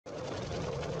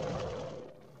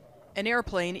An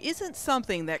airplane isn't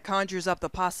something that conjures up the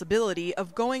possibility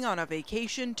of going on a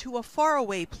vacation to a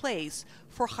faraway place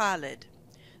for Khalid.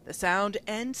 The sound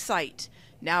and sight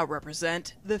now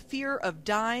represent the fear of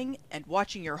dying and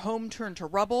watching your home turn to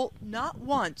rubble not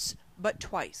once, but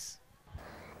twice.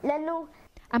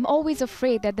 I'm always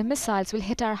afraid that the missiles will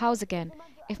hit our house again.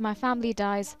 If my family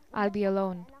dies, I'll be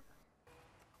alone.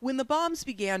 When the bombs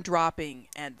began dropping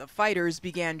and the fighters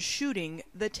began shooting,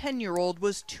 the 10-year-old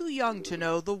was too young to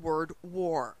know the word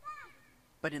war.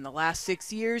 But in the last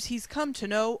 6 years, he's come to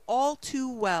know all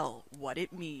too well what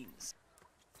it means.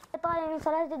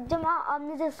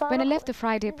 When I left the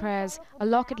Friday prayers, a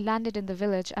rocket landed in the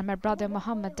village and my brother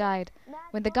Muhammad died.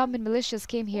 When the government militias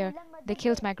came here, they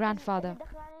killed my grandfather.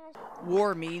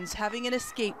 War means having an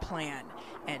escape plan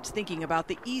and thinking about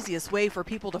the easiest way for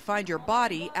people to find your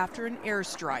body after an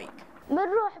airstrike.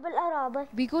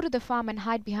 We go to the farm and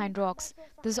hide behind rocks.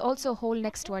 There's also a hole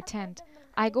next to our tent.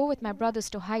 I go with my brothers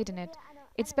to hide in it.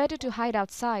 It's better to hide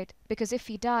outside because if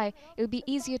we die, it'll be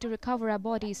easier to recover our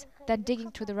bodies than digging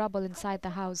through the rubble inside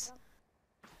the house.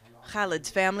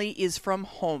 Khalid's family is from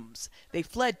Homs. They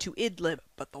fled to Idlib,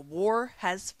 but the war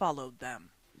has followed them.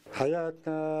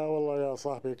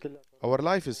 Our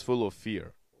life is full of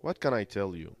fear. What can I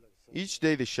tell you? Each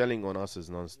day the shelling on us is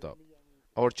non-stop.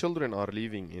 Our children are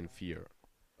living in fear,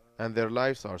 and their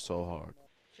lives are so hard.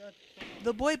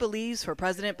 The boy believes for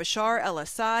President Bashar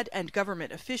al-Assad and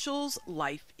government officials,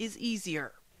 life is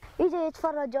easier. Let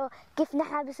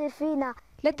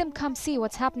them come see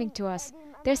what's happening to us.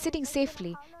 They're sitting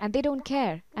safely, and they don't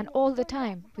care, and all the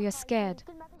time we are scared.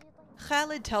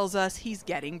 Khalid tells us he's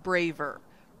getting braver.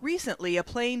 Recently, a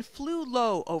plane flew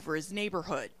low over his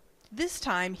neighborhood. This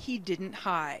time, he didn't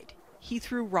hide. He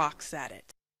threw rocks at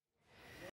it.